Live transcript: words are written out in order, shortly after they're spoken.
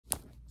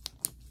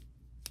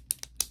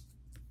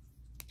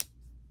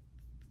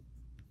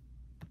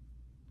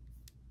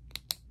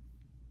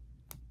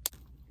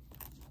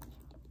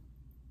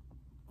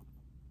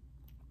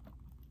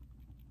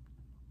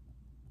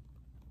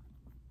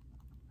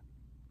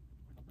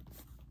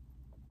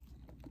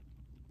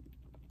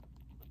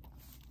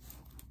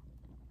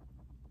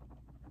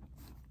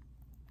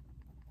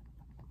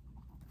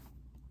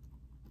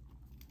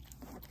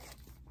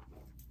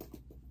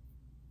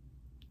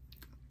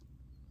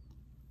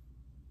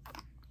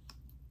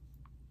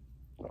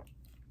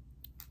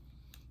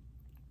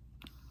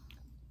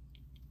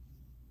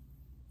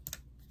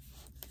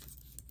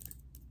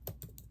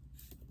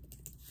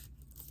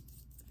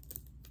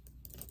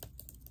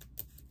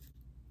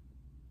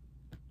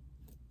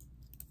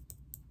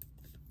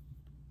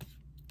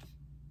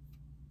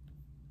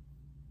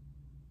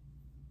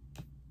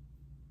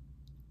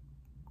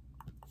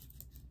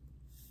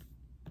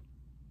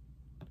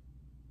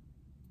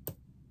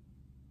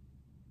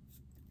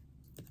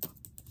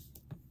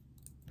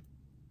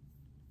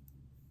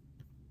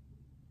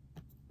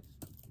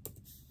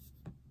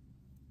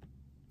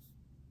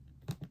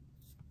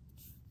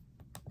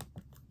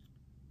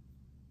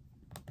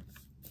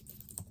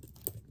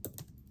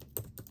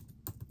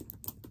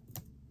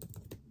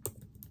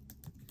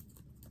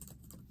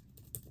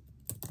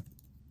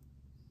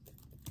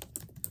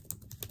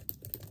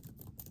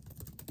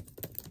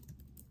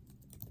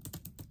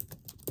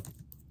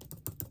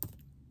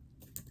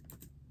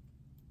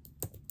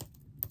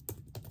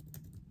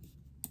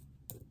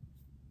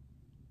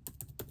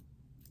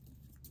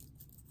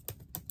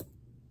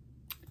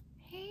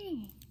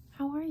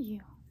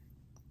you?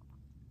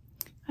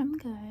 I'm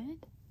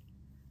good.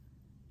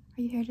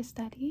 Are you here to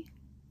study?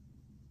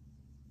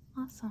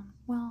 Awesome.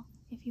 Well,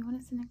 if you want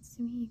to sit next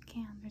to me, you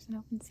can. There's an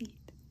open seat.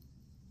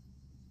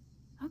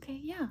 Okay,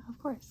 yeah, of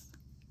course.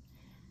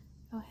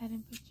 Go ahead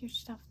and put your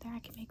stuff there. I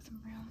can make some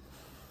room.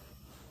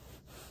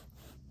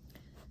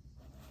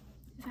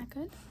 Is that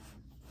good?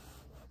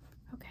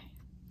 Okay.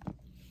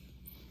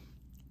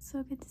 It's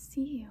so good to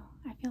see you.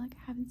 I feel like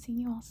I haven't seen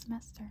you all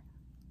semester.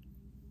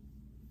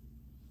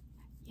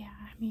 Yeah,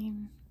 I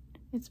mean,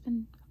 it's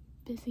been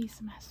a busy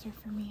semester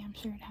for me. I'm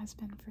sure it has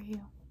been for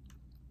you.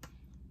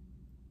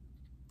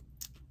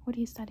 What are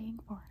you studying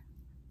for?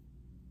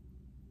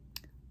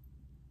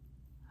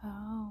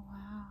 Oh,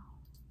 wow.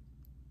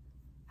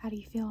 How do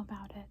you feel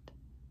about it?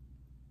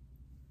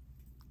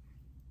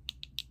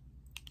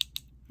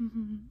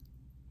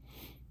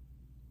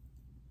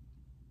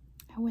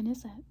 When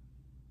is it?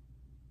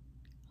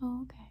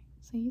 Oh, okay.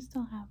 So you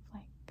still have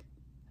like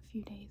a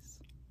few days.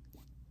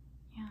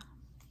 Yeah.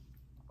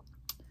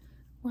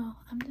 Well,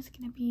 I'm just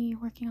gonna be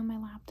working on my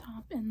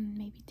laptop and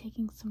maybe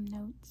taking some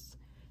notes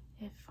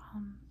if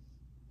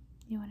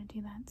you want to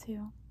do that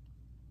too.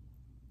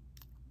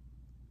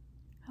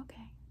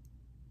 Okay.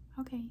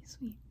 Okay,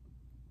 sweet.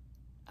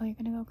 Oh, you're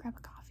gonna go grab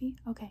a coffee?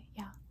 Okay,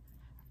 yeah.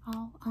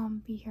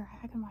 I'll be here.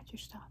 I can watch your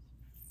stuff.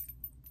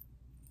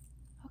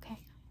 Okay.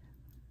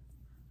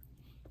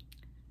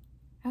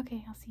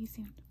 Okay, I'll see you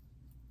soon.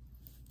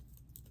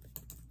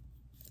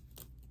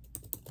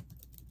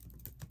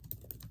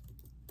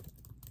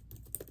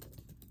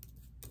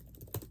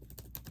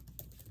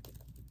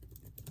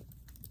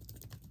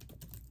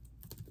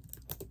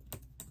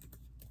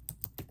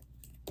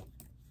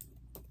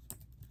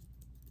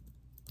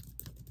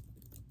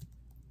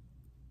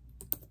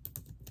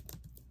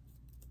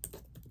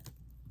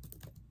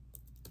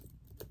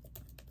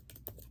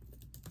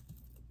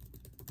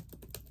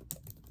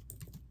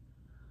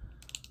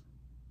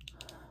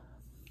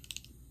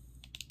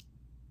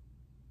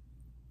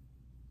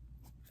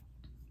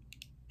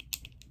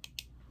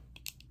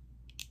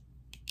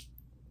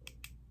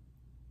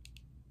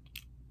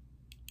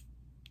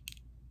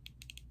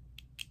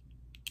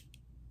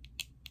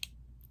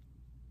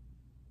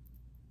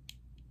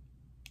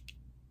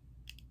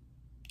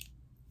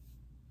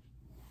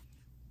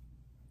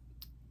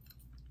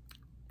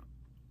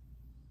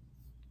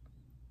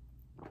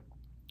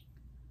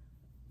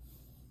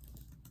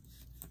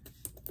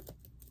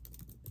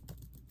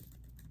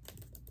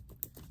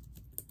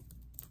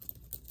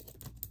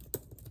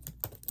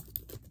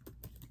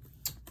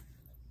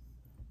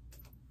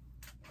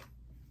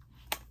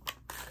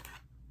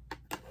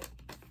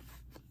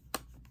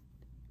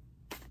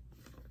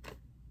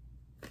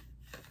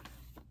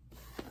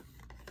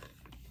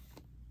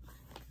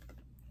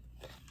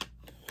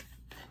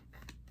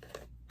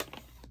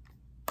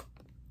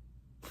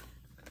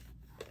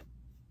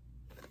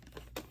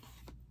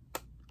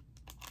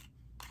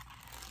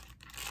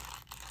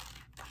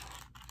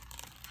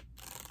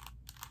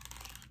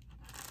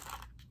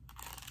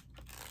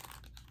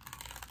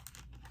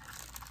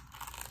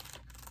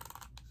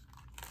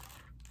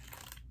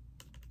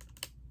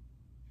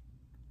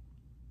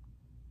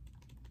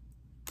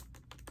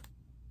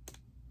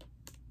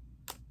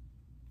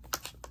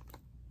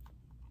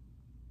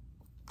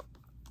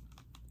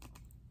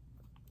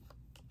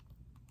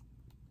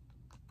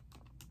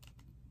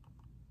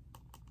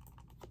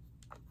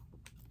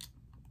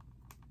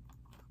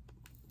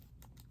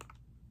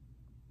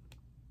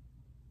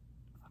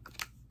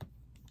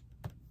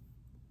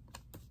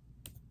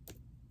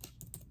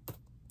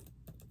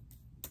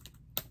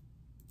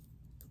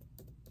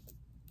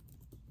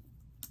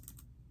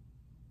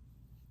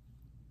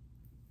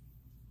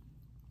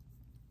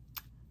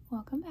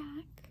 Welcome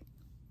back.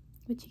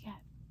 What'd you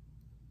get?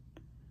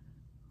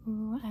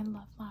 Ooh, I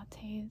love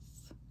lattes.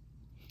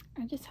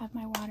 I just have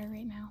my water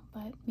right now,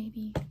 but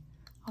maybe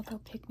I'll go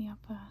pick me up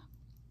a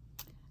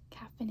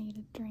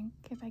caffeinated drink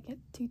if I get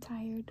too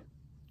tired.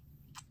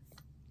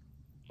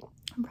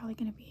 I'm probably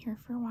gonna be here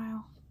for a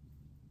while.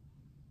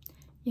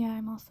 Yeah,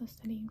 I'm also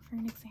studying for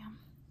an exam.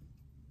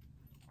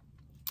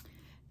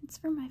 It's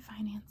for my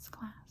finance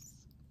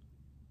class.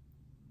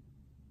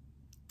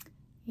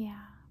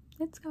 Yeah,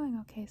 it's going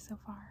okay so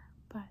far,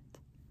 but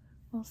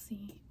we'll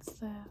see. It's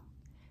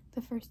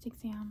the first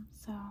exam,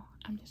 so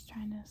I'm just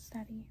trying to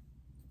study.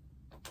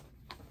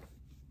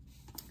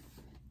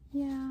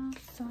 Yeah,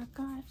 so I've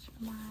got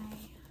my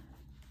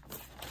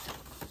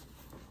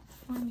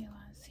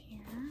formulas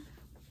here,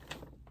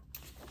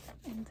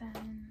 and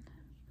then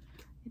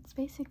it's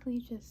basically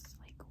just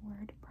like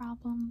word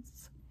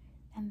problems,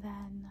 and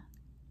then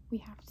we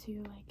have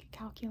to like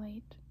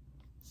calculate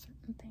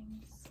certain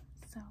things.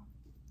 So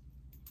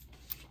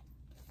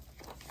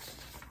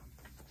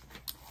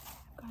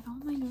I've got all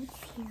my notes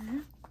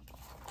here.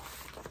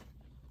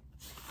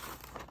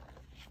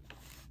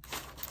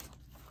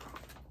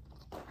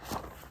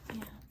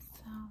 Yeah,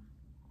 so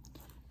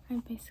I'm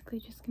basically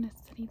just gonna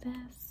study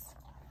this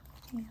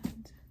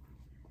and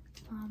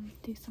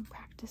do some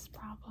practice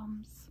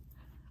problems.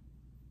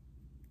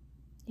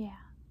 Yeah.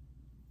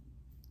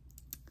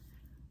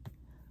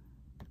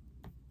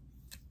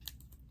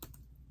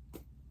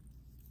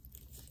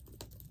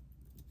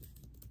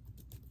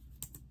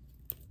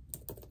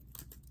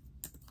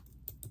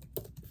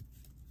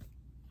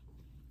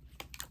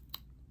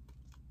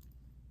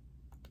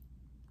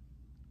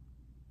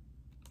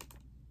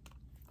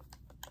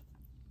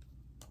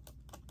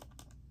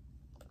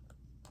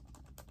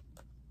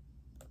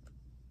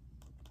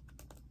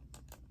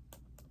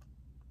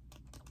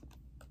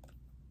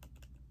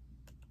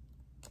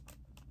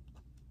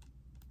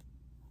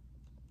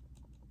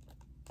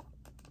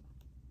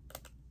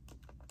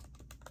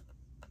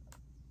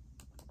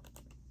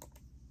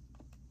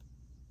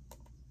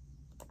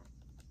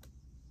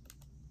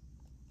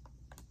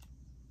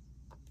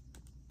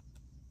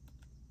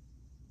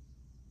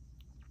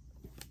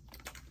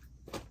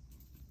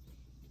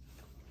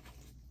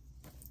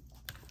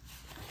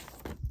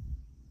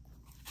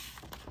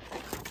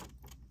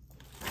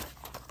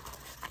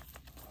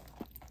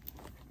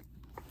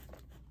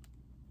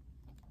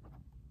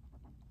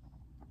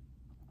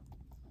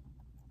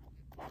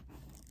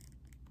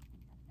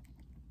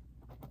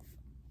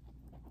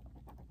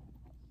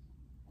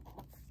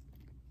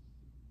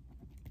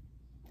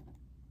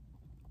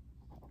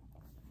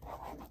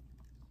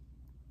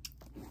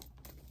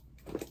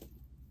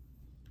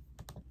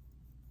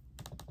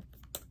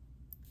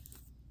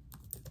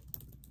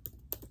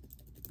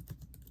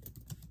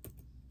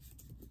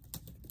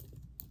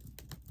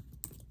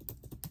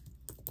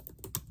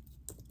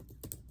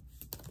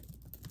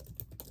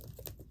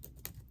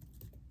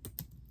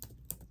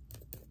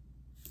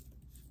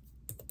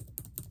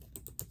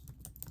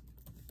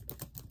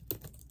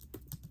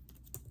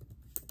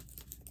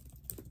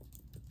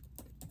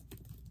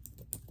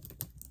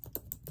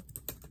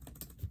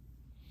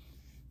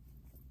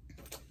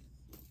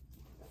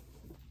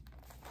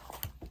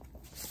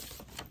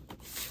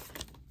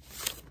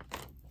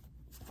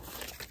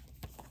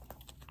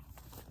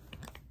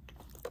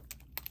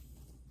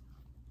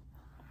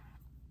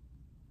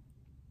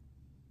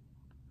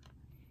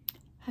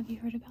 Have you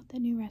heard about the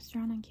new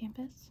restaurant on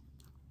campus?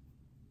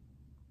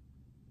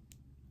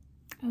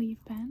 Oh,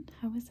 you've been?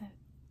 How was it?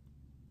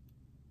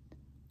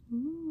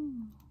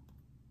 Ooh.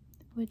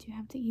 What'd you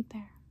have to eat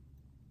there?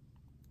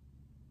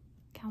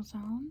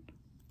 Calzone?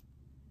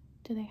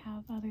 Do they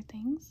have other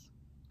things?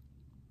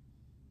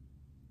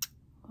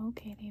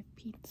 Okay, they have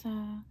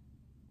pizza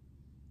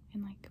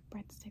and like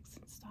breadsticks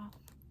and stuff.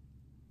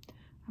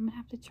 I'm gonna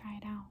have to try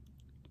it out.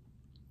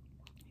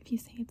 If you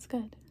say it's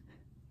good.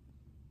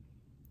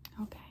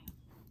 Okay.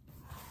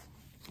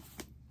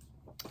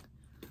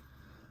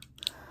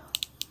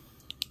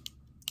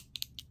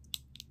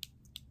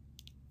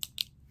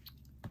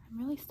 I'm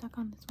really stuck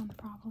on this one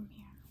problem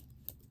here.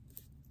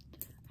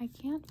 I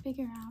can't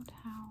figure out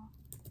how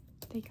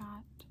they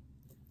got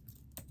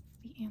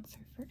the answer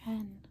for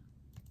N.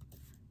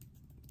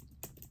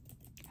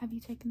 Have you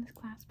taken this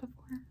class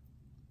before?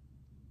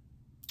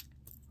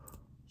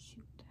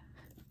 Shoot.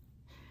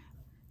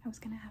 I was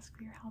gonna ask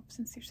for your help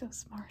since you're so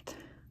smart.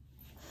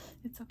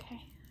 It's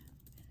okay.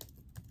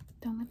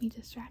 Don't let me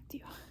distract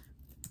you.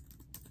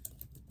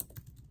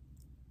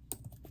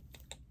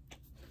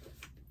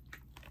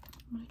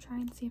 I'm gonna try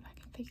and see if I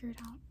can figure it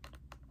out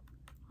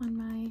on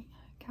my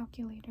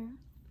calculator.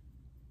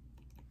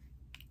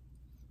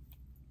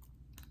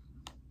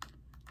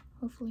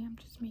 Hopefully I'm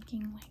just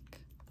making like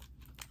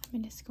a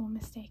minuscule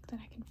mistake that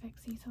I can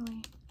fix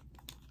easily,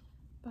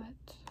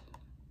 but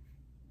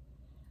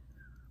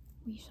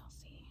we shall see.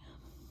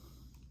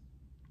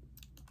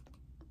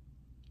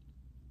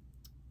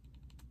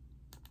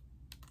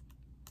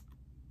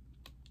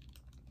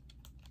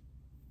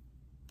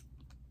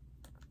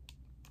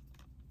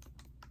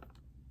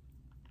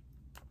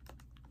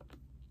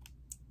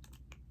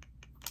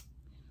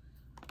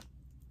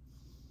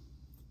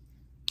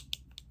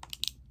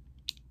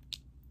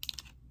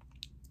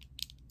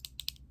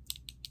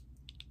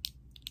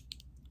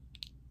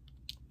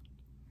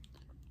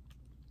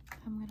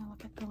 I'm gonna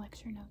look at the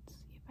lecture notes,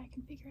 see if I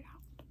can figure it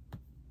out.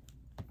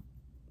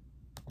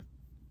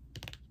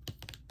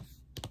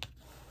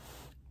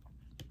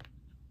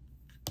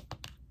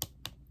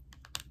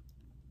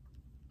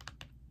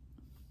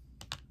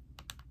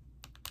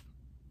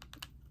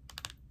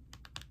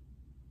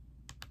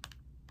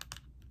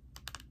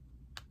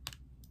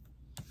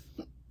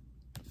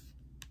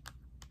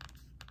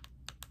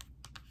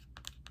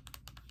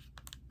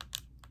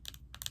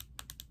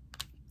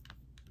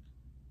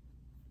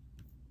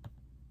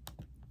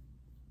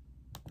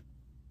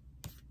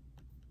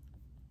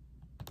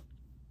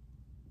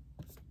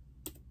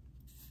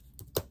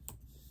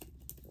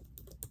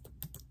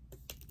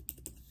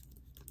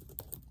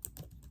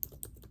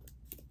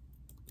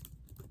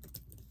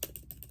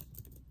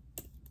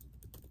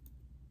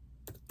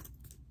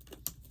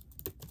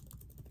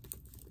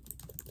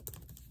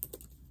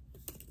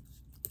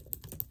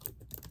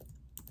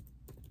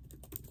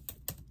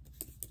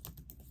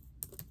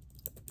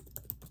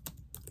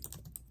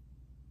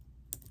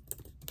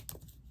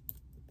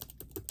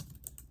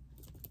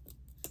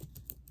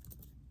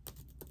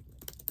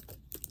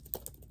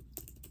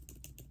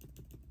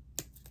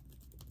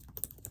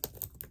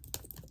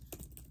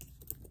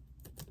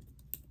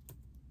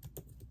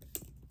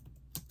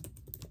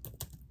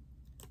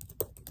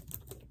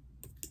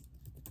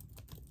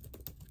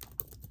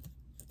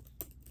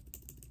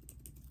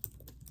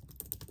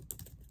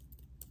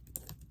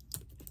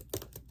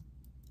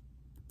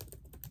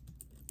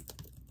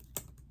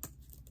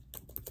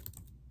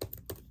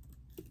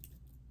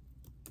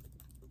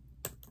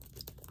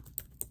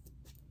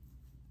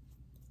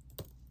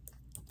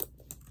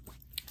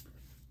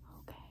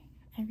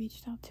 I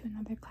reached out to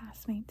another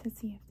classmate to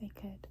see if they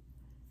could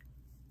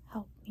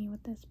help me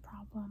with this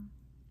problem.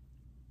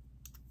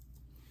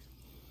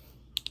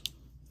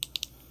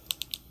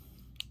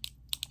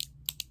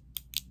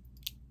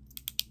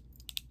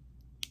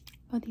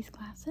 Oh, these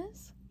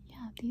glasses?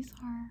 Yeah, these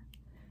are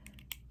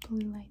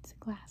blue light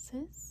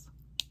glasses.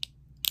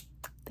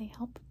 They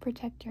help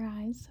protect your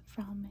eyes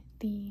from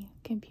the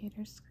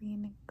computer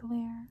screen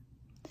glare.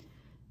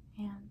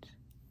 And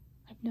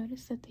I've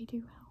noticed that they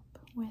do help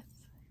with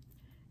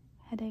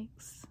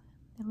headaches,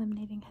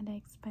 eliminating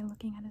headaches by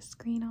looking at a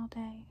screen all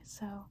day.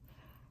 So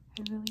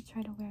I really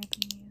try to wear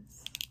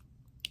these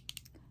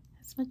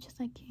as much as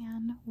I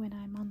can when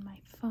I'm on my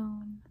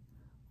phone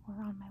or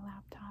on my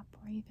laptop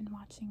or even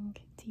watching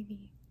TV.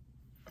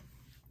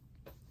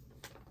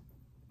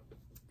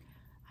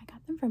 I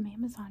got them from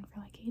Amazon for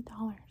like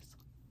 $8.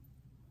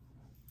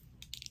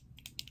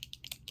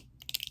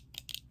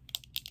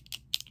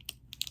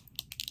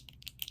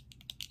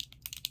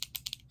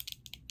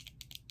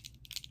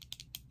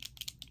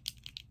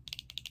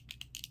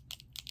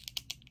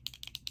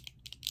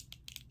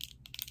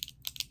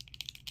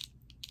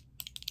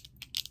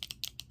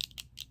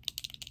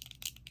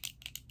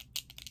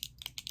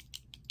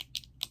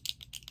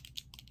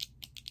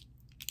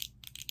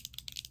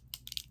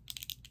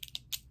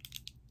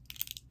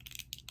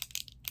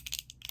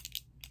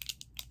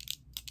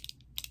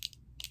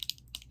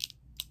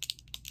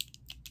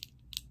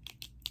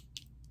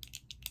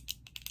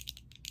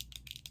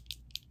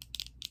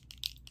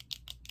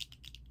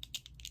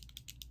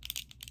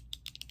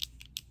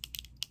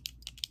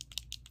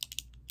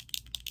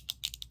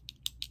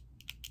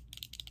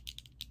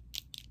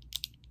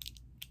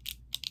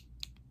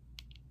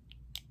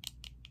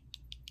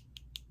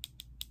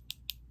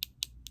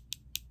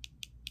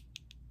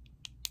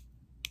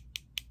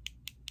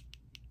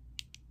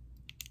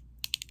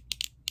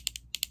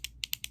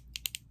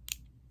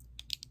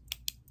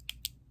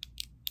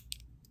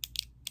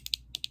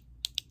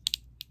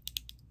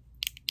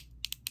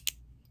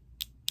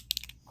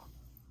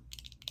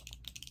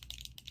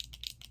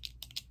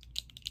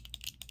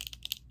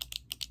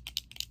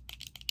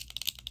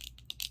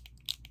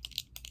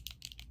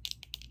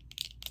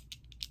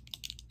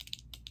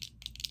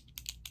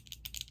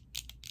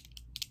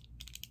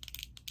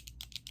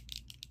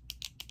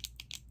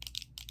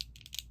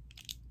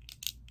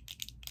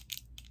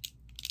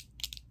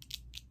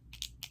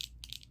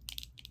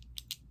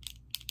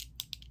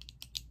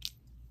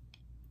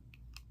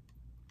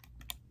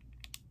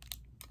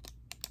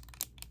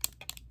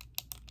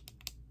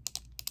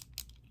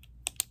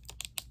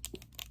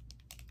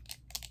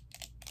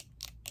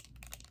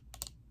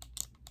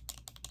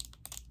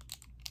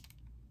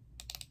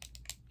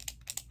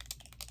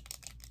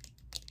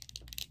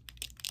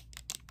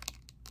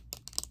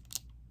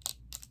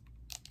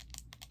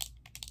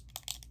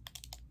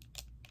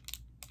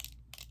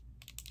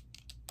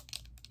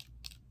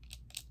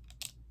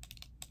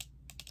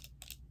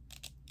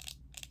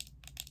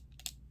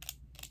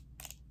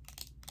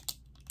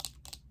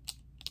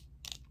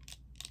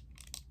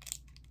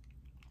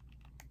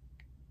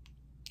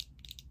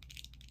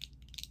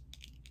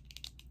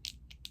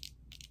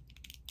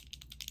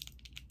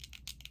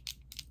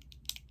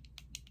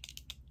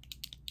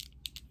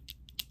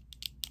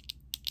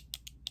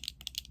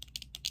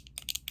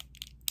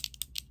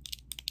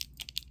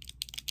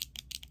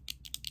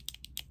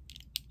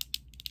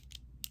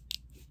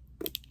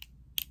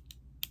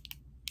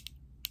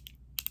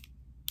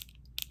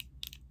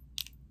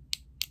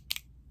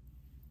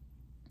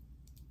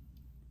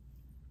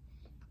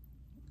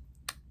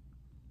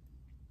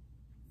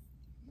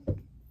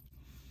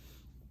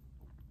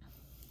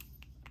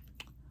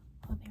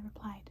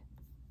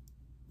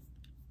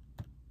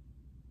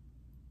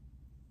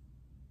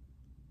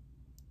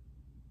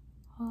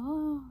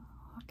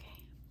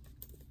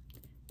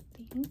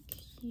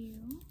 Thank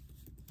you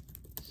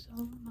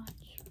so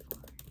much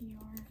for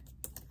your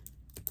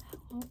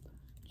help,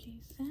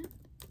 Jason,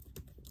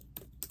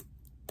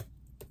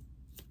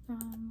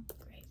 from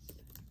Grace.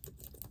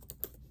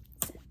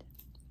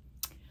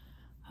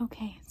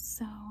 Okay,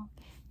 so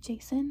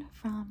Jason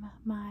from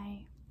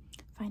my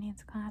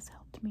finance class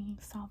helped me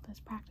solve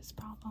this practice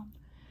problem.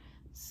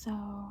 So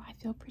I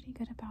feel pretty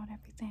good about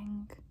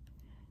everything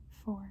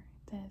for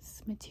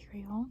this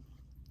material.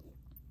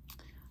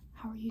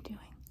 How are you doing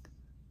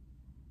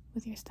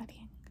with your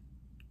studying?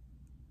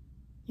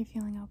 You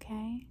feeling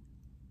okay?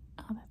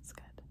 Oh, that's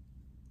good.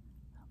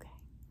 Okay.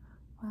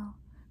 Well,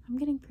 I'm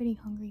getting pretty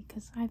hungry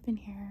because I've been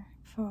here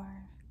for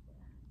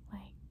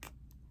like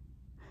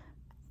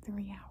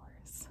 3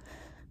 hours.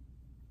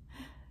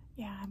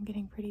 Yeah, I'm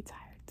getting pretty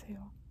tired too.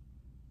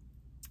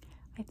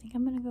 I think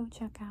I'm gonna go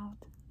check out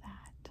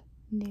that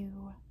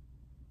new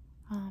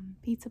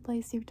pizza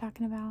place you were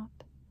talking about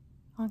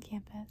on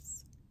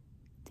campus.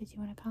 Did you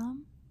want to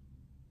come?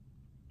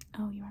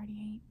 Oh, you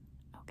already ate?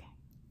 Okay.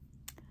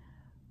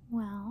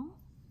 Well,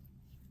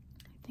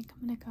 I think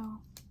I'm gonna go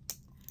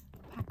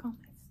pack all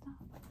my stuff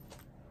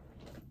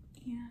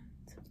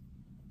and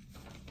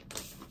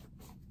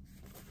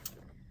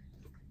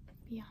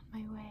be on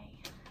my way.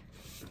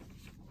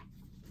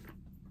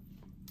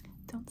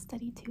 Don't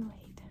study too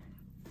late.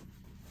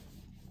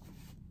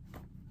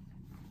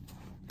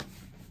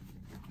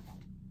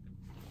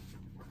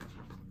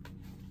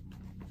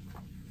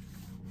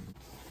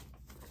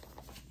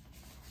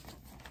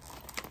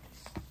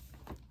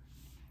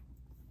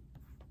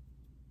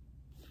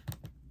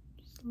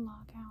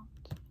 Log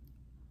out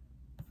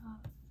of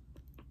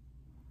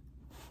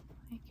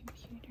my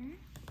computer.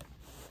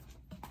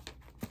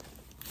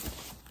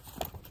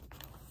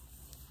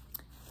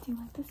 Do you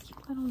like this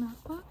cute little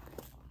notebook?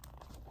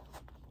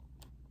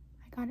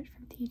 I got it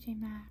from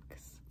TJ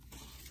Maxx.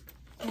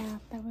 Yeah,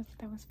 that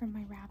was from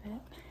my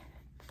rabbit.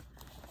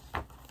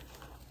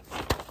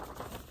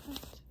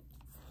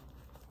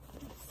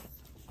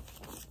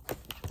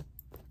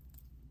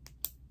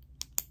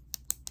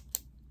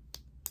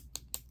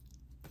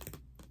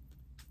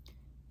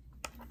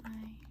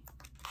 My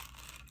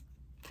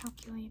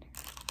calculator.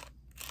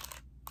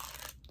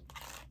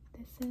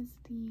 This is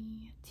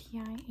the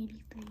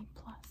TI-83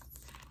 Plus.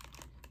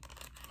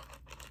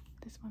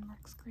 This one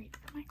works great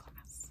for my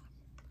class.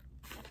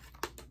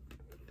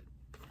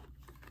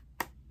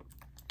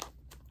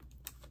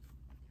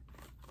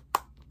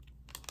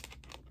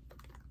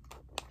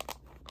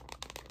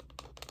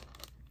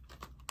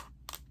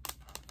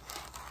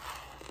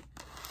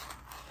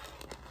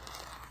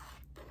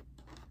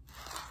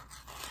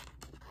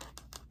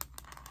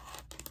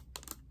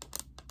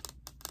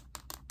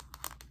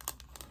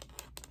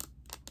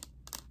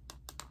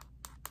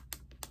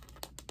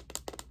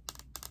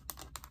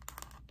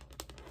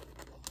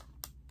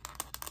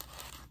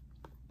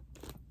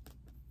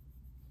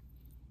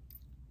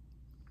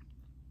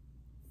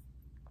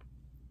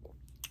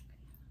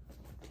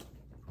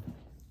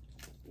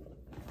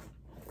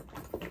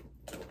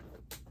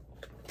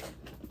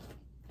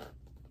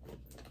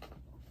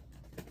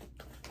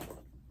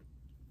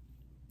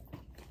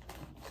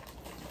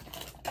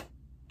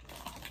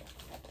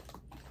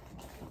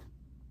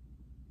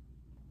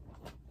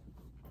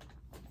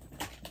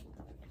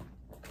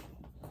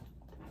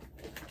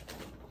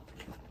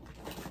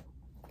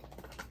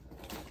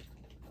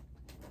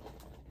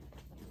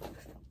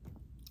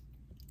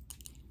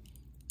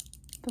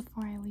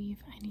 Before I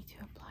leave, I need to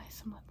apply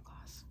some lip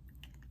gloss.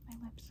 My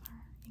lips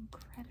are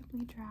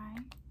incredibly dry.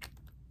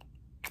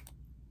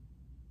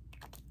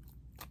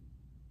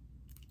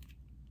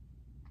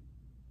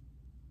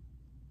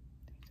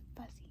 There's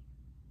a fuzzy.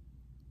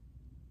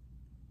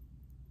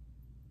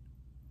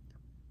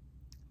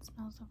 It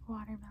smells of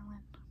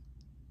watermelon.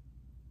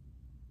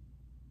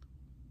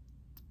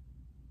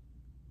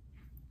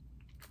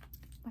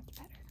 Much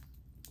better.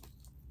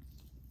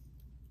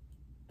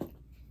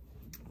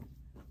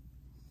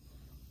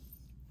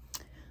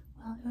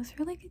 Well, it was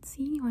really good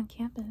seeing you on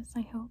campus.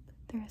 I hope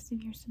the rest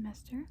of your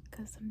semester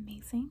goes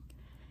amazing,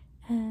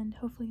 and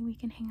hopefully we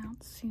can hang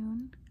out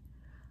soon.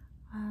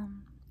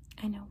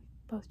 I know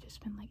we've both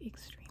just been like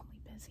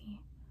extremely busy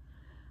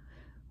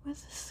with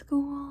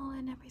school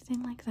and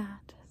everything like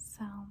that,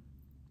 so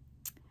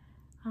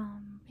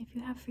if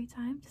you have free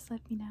time, just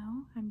let me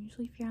know. I'm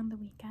usually free on the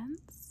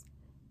weekends,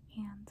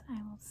 and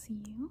I will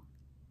see you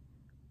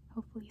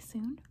hopefully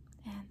soon,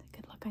 and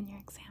good luck on your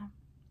exam.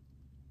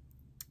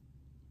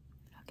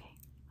 Okay,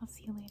 I'll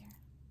see you later.